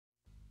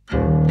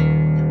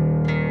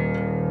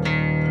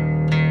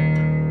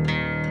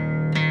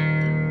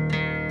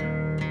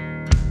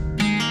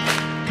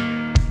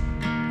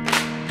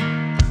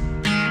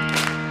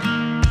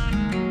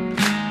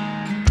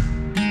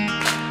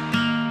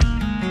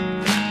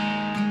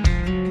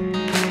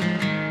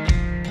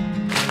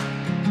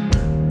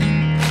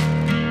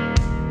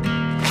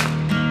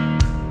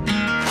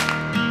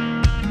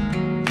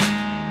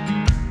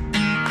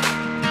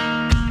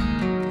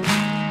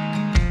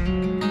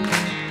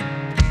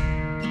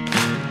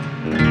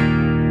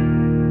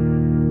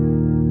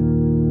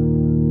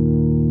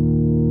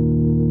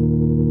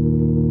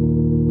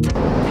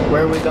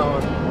we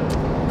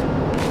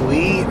going?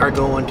 We are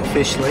going to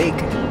Fish Lake.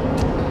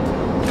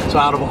 So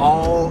out of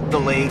all the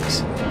lakes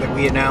that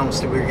we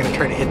announced that we were going to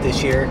try to hit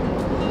this year,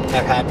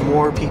 I've had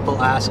more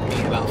people ask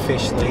me about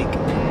Fish Lake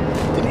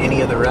than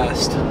any of the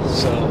rest.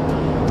 So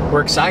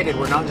we're excited.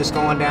 We're not just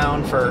going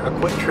down for a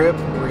quick trip.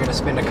 We're going to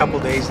spend a couple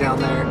days down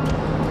there,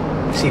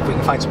 see if we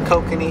can find some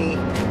kokanee,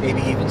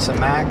 maybe even some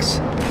max.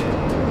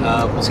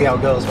 We'll see how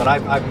it goes. But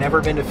I've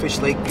never been to Fish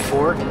Lake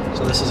before,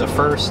 so this is a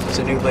first. It's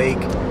a new lake.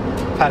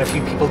 I've had a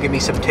few people give me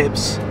some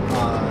tips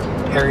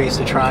on areas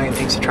to try and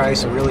things to try,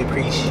 so really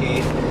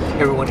appreciate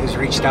everyone who's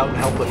reached out and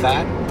helped with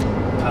that.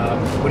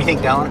 What do you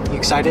think, Dallin? You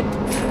excited?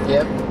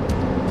 Yep.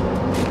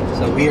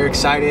 So we are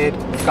excited.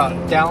 We've got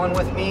Dallin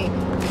with me,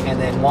 and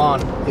then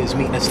Juan is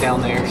meeting us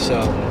down there.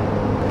 So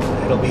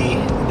it'll be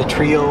the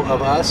trio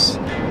of us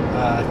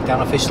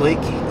down at Fish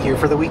Lake here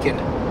for the weekend.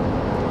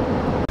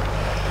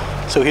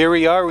 So here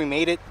we are. We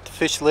made it to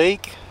Fish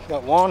Lake.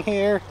 Got Juan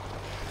here,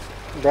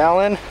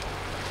 Dallin.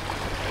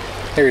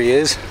 There he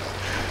is.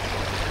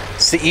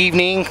 It's the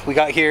evening. We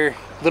got here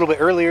a little bit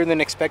earlier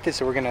than expected,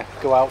 so we're gonna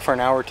go out for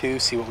an hour or two,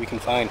 see what we can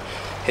find.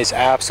 It's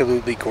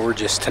absolutely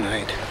gorgeous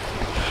tonight.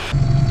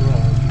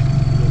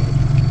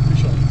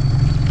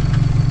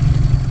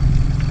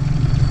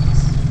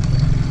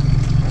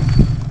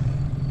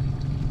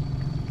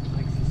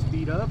 Likes to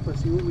speed up.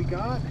 Let's see what we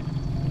got. I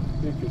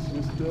think it's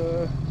just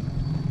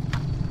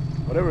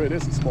whatever it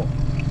is, it's small.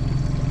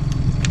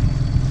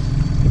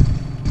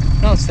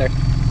 No, it's there.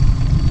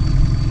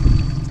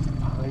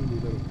 Tiny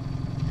little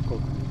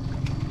kokanee.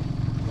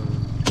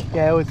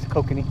 Yeah, it was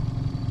kokanee.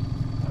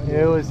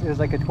 It was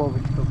like a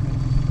 12-inch kokanee.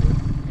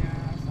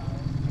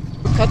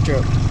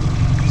 Cutthroat.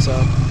 So.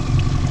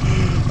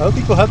 I don't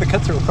think we'll have a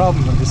cutthroat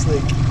problem on this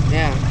lake.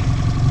 Yeah.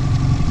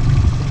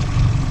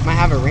 Might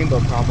have a rainbow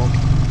problem. I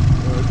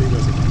think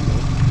that's a rainbow.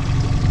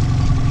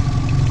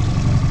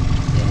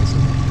 Yeah,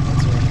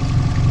 that's right.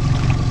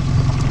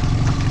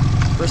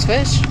 First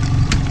fish?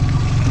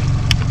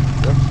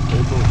 Yep,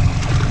 rainbow.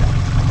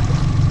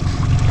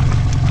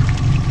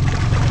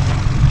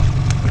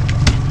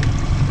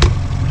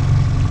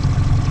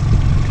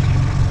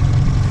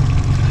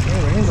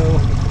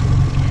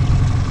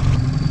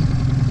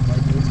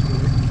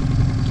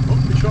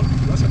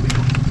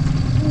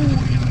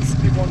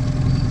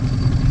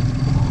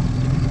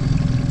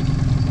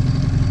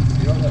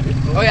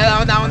 Oh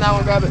yeah, that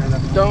one, grab it.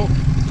 Don't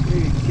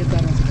get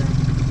that on there.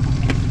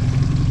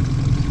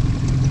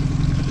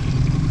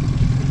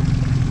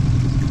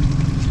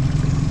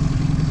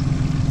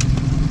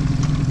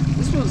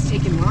 This one was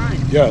taking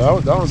line. Yeah,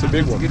 that one's a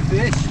big one. Good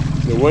fish.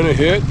 The one it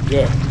hit,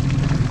 yeah.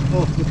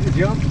 Oh, look at the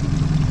jump.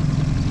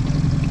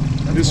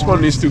 This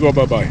one needs to go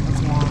bye-bye.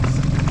 That's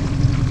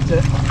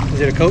Juan's. Is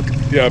it a Coke?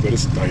 Yeah, but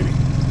it's tiny.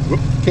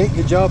 Whoop. Okay,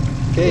 good job.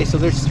 Okay, so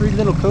there's 3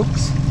 little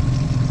Cokes.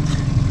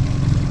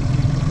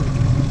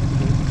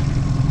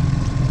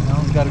 That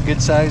one's got a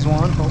good size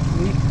one,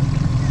 hopefully.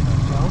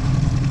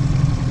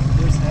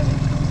 There's heavy.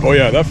 Oh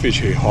yeah, that fish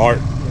hit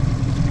hard.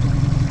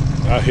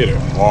 That hit it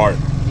hard.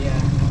 Yeah.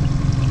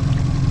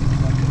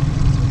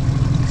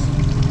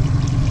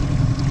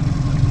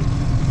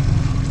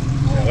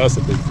 Yeah, that's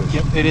a big fish.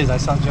 Yep, it is. I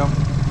saw it jump.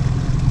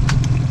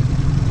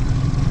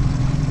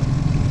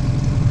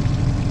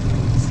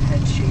 His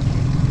head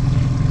shaking.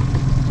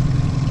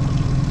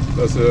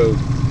 That's a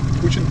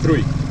pushing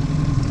 3.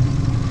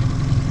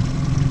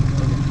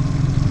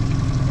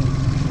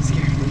 It's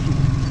here. I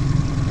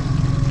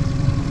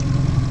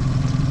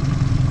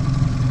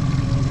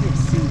can't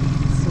see.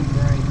 It's so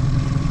bright.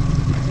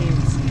 I can't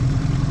even see.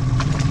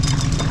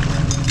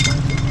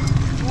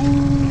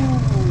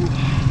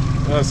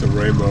 That's a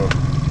rainbow.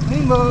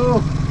 Rainbow!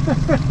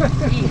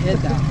 He hit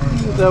that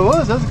hard. That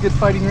was a good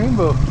fighting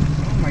rainbow.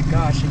 Oh my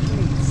gosh, I can't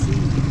even see.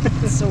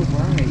 It's so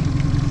bright.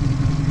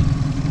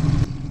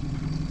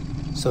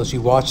 So as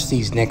you watch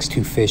these next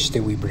 2 fish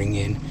that we bring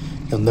in,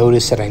 you'll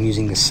notice that I'm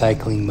using the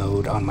cycling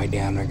mode on my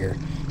downrigger.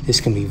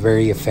 This can be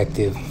very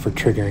effective for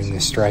triggering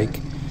the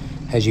strike.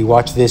 As you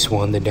watch this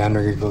one, the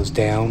downrigger goes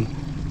down,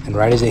 and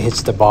right as it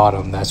hits the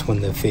bottom, that's when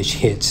the fish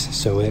hits.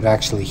 So it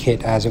actually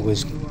hit as it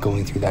was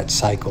going through that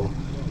cycle.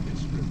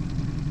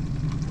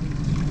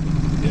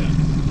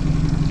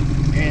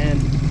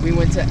 And we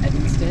went to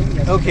Evanston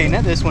yesterday. Okay,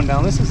 not this one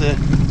down. This is a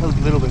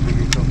little bit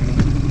bigger kokanee.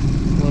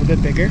 A little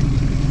bit bigger.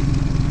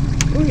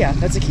 Oh yeah,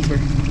 that's a keeper.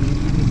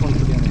 This one's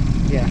together.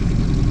 Yeah.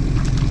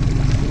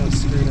 You don't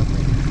screw it up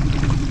right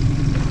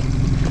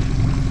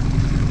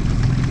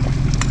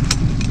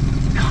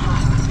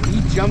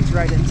He jumped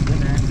right into the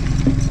net.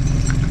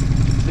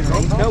 Is it a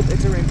rainbow? Nope,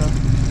 it's a rainbow.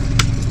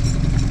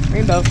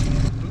 Rainbow.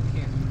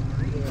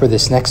 For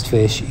this next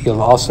fish,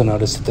 you'll also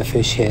notice that the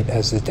fish hit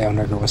as the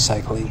downrigger was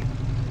cycling.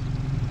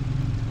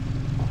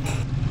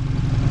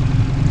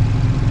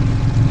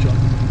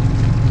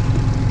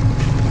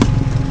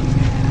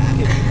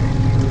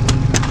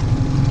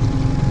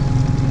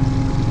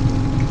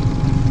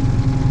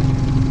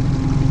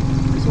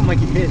 This one might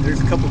get hit.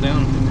 There's a couple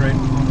down right.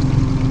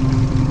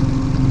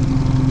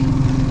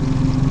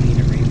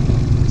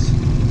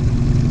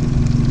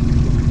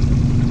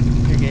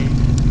 Okay.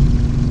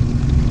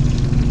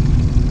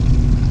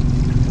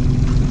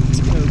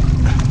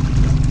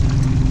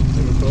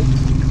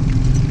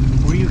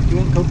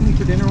 kokanee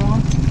for dinner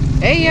on?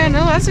 Hey, yeah,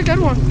 no, that's a good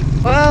one.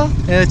 Well,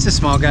 Yeah, it's a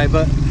small guy,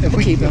 but if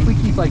we keep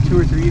like 2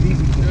 or 3 of these,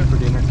 we can eat for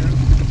dinner.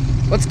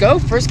 let's go.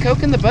 First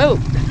Coke in the boat.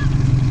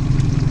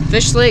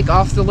 Fish Lake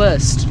off the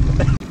list.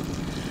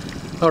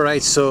 All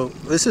right, so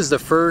this is the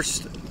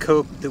first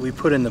Coke that we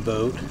put in the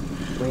boat.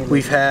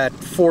 We've had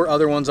 4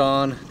 other ones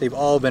on. They've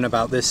all been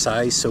about this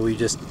size, so we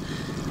just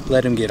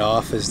let them get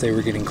off as they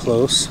were getting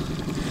close.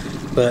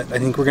 But I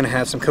think we're gonna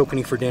have some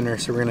kokanee for dinner,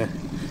 so we're gonna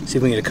see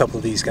if we can get a couple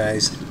of these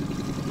guys.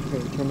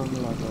 Okay, turn on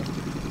the light.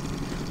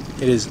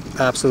 It is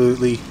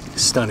absolutely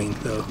stunning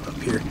though up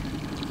here.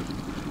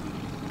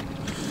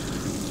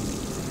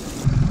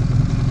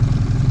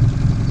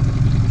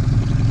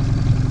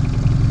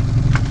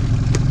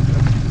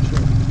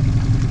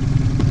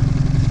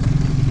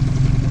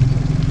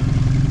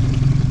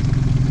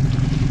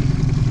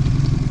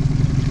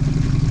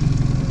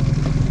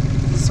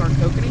 Is this our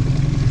kokanee?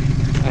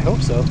 I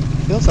hope so.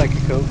 Feels like a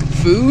Coke.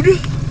 Food?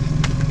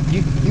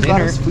 You got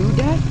Dinner. us food,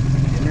 Dad?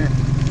 Dinner.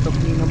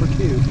 Kokanee number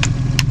 2.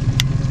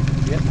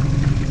 Yep.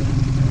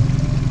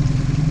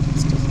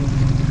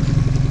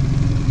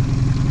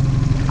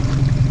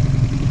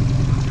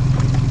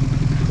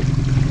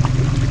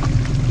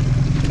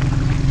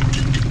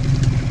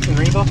 The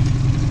rainbow?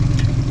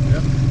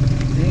 Yep.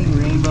 Dang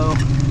rainbow.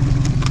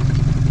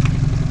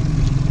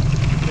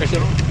 There's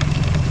it.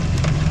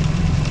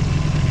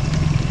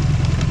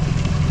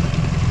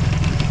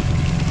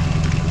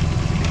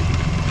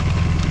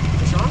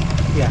 Fish on?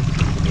 Yeah.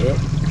 Yep.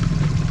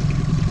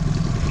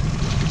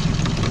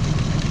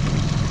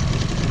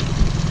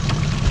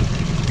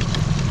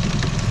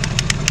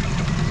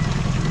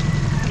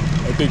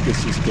 I think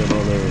it's just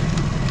another.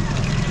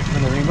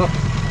 And the rainbow?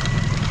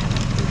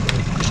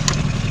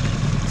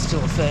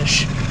 Still a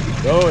fish.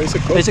 No, it's a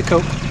Coke. It's a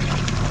Coke.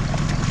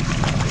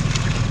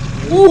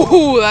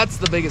 Ooh, that's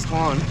the biggest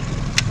one.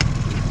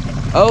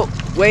 Oh,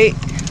 wait.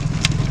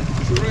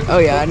 Oh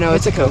yeah, no,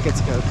 it's a Coke, it's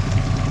a Coke.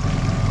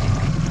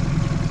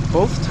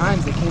 Both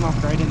times they came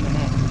off right in the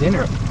net.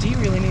 Dinner. Do you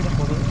really need to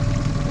hold it?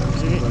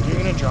 You're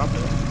gonna drop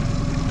it.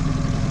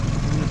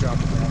 You're gonna drop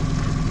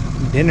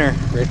it. Dinner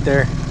right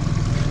there.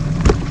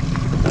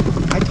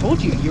 I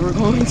told you you were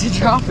going to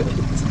drop it.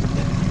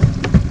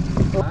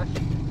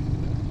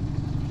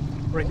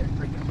 Right there,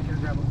 right there. Here,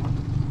 grab one.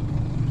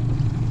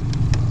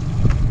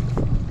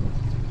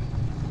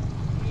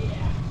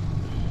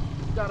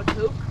 Yeah. Got a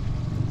Coke.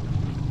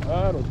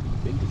 I don't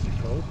think it's a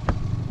Coke.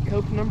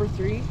 Coke number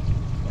 3.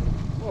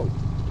 Oh.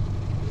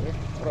 Yeah,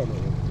 I don't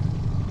know.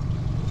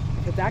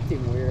 If it's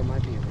acting weird, it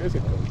might be a It's a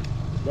rainbow.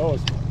 Coke. No,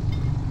 it's not.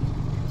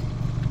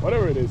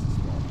 Whatever it is, it's not.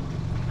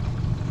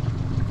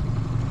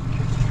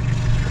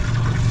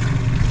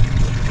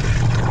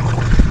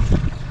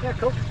 Yeah,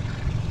 Coke.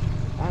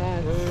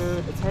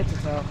 It's hard to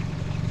tell.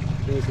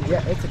 It's a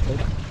Yeah, it's a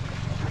Coke.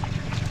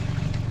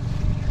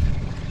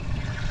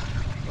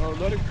 I'm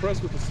not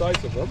impressed with the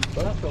size of them,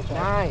 but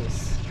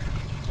Nice.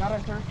 Got our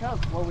third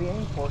Coke. What we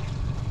aim for.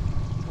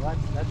 Well,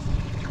 that's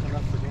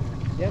enough for dinner.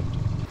 Yep.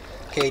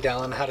 Okay,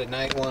 Dallin, how did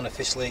night 1 of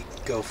Fish Lake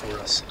go for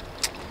us?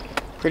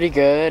 Pretty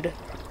good.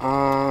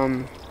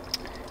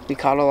 We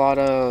caught a lot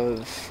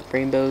of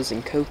rainbows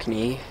and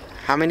kokanee.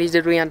 How many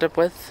did we end up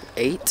with?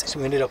 8? So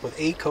we ended up with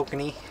 8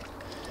 kokanee.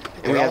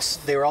 And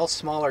They were all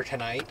smaller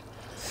tonight.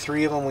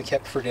 3 of them we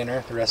kept for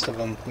dinner. The rest of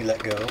them we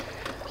let go.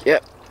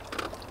 Yep.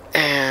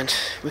 And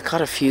we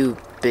caught a few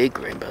big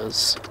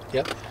rainbows.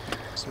 Yep.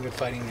 Some good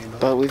fighting rainbows.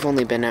 But we've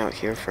only been out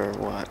here for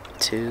what,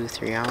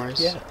 2-3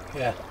 hours? Yeah,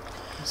 yeah.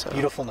 So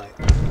Beautiful night.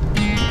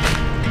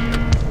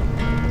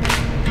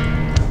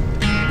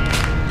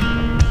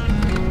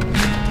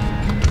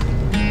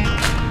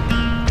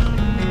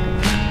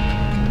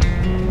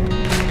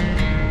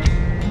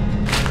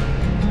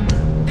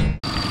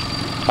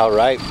 All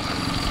right,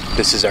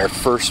 this is our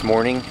first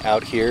morning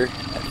out here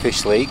at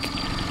Fish Lake.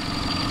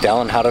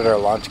 Dallin, how did our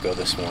launch go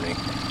this morning?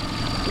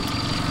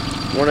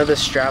 one of the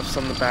straps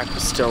on the back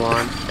was still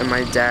on, and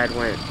my dad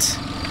went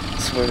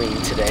swimming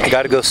today. I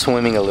got to go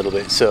swimming a little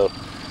bit, so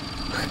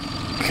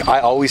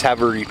I always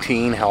have a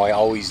routine how I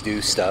always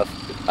do stuff.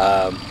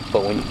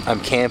 But when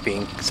I'm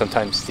camping,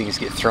 sometimes things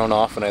get thrown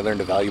off, and I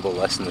learned a valuable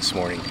lesson this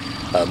morning.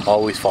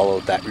 Always follow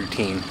that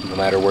routine, no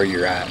matter where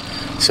you're at.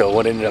 So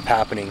what ended up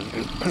happening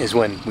is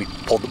when we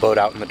pulled the boat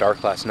out in the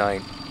dark last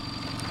night,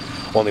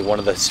 only one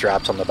of the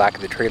straps on the back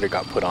of the trailer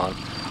got put on.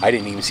 I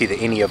didn't even see that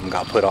any of them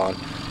got put on.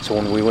 So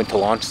when we went to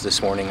launch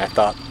this morning, I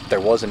thought there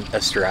wasn't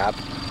a strap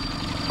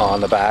on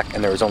the back,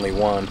 and there was only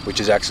one, which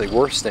is actually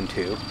worse than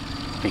 2,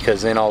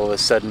 because then all of a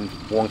sudden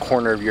one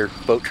corner of your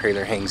boat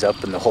trailer hangs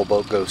up and the whole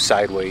boat goes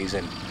sideways.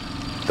 And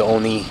the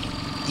only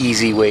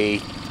easy way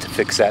to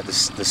fix that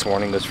this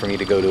morning was for me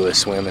to go to a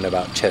swim in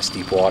about chest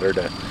deep water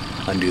to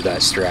undo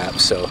that strap.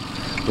 So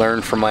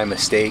learn from my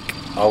mistake.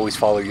 Always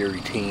follow your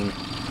routine.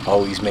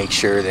 Always make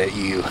sure that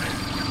you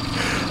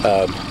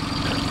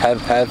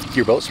have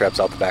your boat straps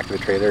out the back of the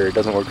trailer. It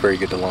doesn't work very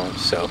good to launch.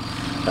 So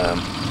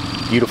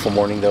beautiful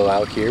morning though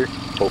out here.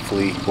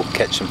 Hopefully we'll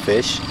catch some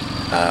fish.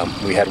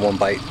 We had one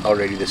bite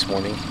already this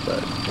morning,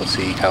 but we'll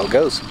see how it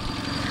goes.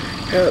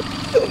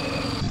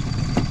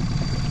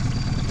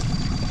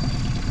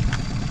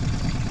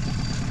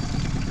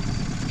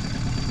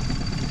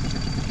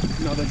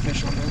 another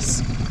fish on this.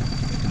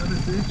 Another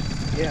fish?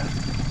 Yeah.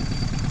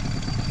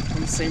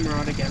 On the same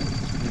rod again.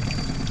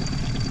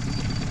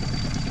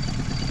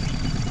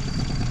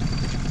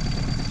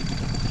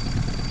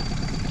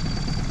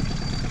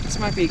 This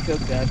might be a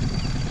cook dad.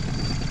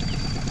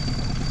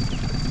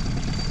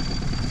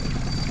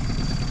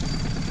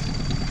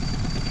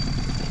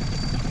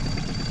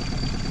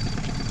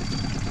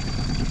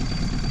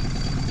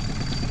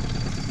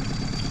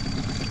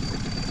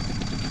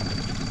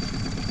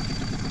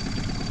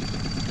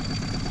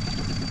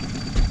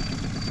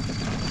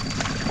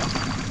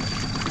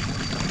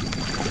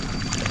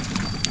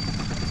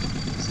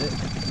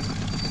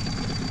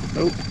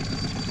 Oh.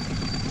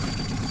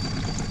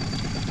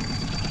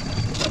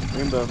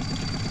 Rainbow.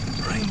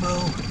 Rainbow,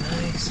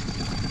 nice.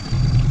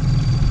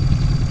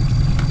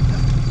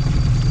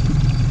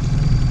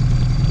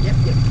 Yep,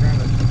 grab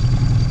it.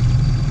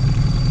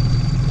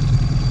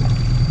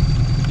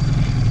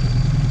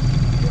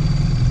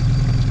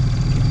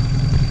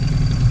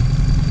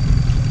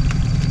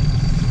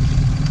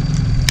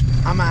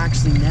 I'm gonna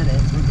actually net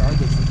it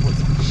regardless of what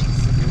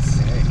species it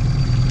is.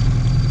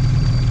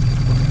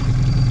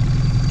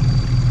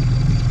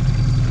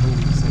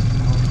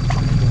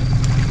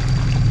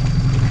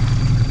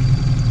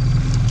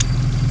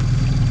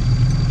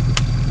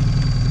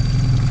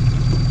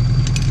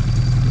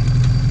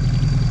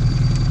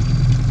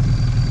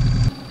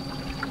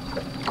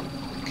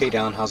 Okay,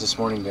 Down, how's this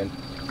morning been?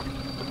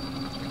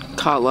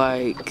 Caught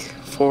like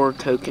 4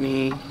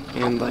 kokanee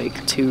and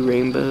like 2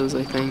 rainbows,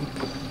 I think.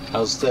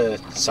 How's the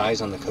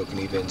size on the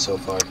kokanee been so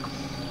far?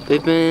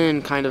 They've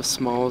been kind of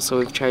small, so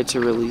we've tried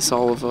to release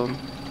all of them.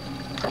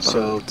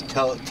 So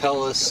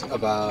tell us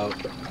about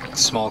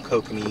small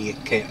kokanee.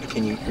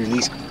 Can you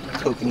release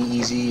kokanee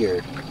easy,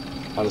 or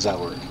how does that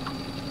work?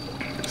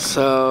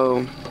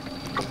 So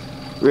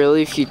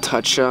really, if you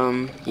touch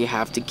them, you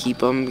have to keep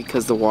them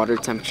because the water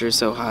temperature is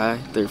so high.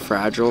 They're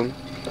fragile.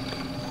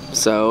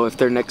 So if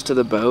they're next to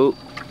the boat,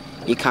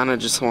 you kind of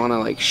just want to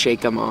like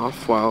shake them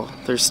off while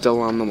they're still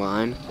on the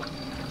line.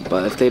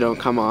 But if they don't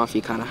come off,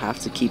 you kind of have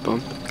to keep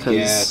them.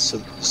 Yeah,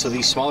 so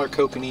these smaller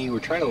kokanee, we're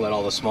trying to let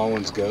all the small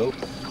ones go.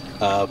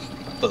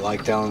 But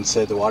like Dallin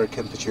said, the water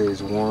temperature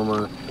is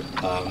warmer,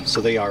 so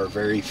they are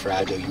very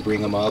fragile. You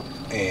bring them up,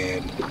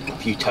 and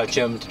if you touch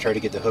them to try to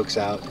get the hooks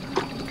out,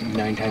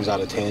 9 times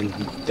out of 10,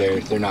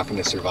 they're not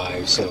going to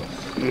survive. So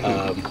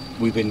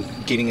we've been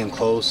getting them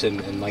close,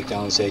 and like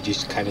Dallin said,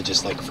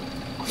 just like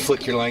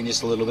flick your line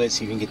just a little bit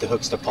so you can get the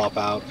hooks to pop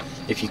out.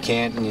 If you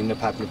can't and you end up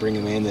having to bring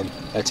them in, then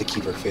that's a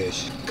keeper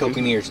fish.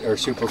 Kokanee are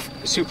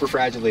super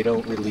fragile. They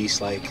don't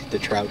release like the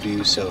trout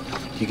do. So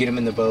if you get them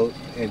in the boat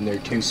and they're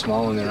too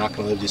small and they're not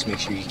going to live, just make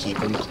sure you keep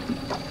them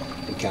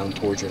and count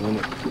towards your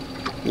limit.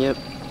 Yep.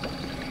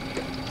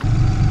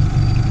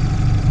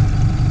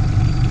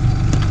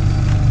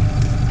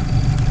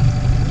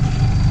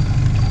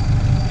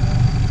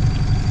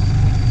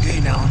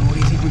 Okay, now what do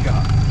you think we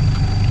got?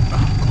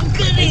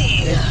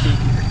 Kokanee!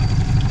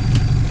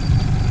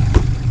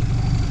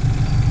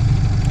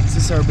 Is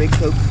this our big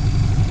coke?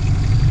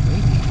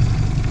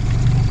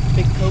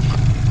 Big coke.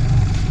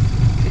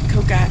 Big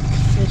coke at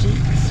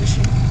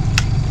fishing.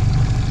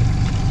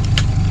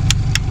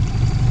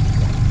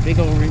 Big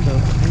old rainbow.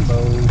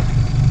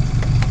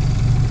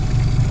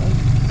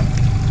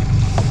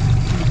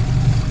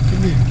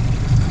 Come here.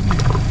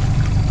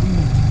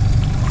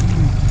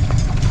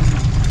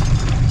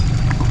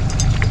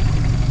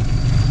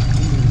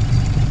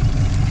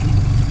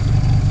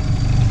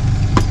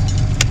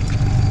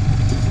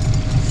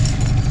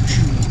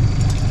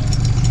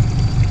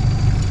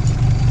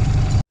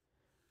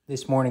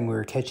 This morning we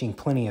were catching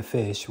plenty of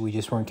fish. We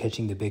just weren't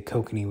catching the big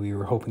kokanee we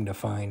were hoping to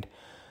find.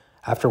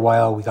 After a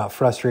while, we got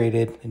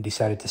frustrated and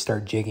decided to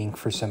start jigging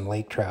for some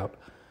lake trout.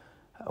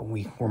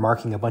 We were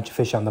marking a bunch of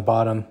fish on the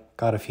bottom,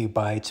 got a few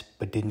bites,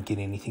 but didn't get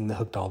anything that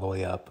hooked all the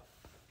way up.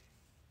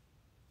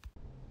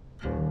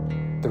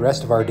 The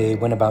rest of our day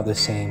went about the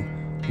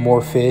same.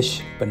 More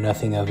fish, but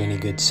nothing of any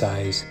good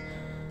size.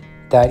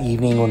 That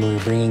evening when we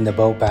were bringing the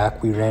boat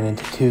back, we ran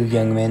into 2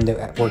 young men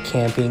that were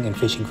camping and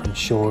fishing from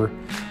shore.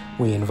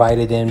 We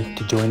invited them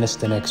to join us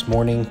the next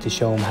morning to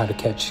show them how to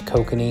catch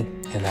kokanee,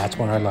 and that's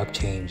when our luck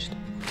changed.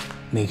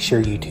 Make sure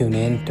you tune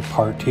in to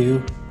part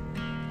 2.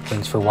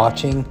 Thanks for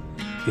watching.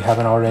 If you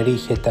haven't already,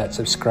 hit that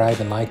subscribe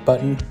and like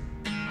button.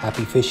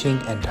 Happy fishing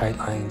and tight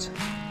lines.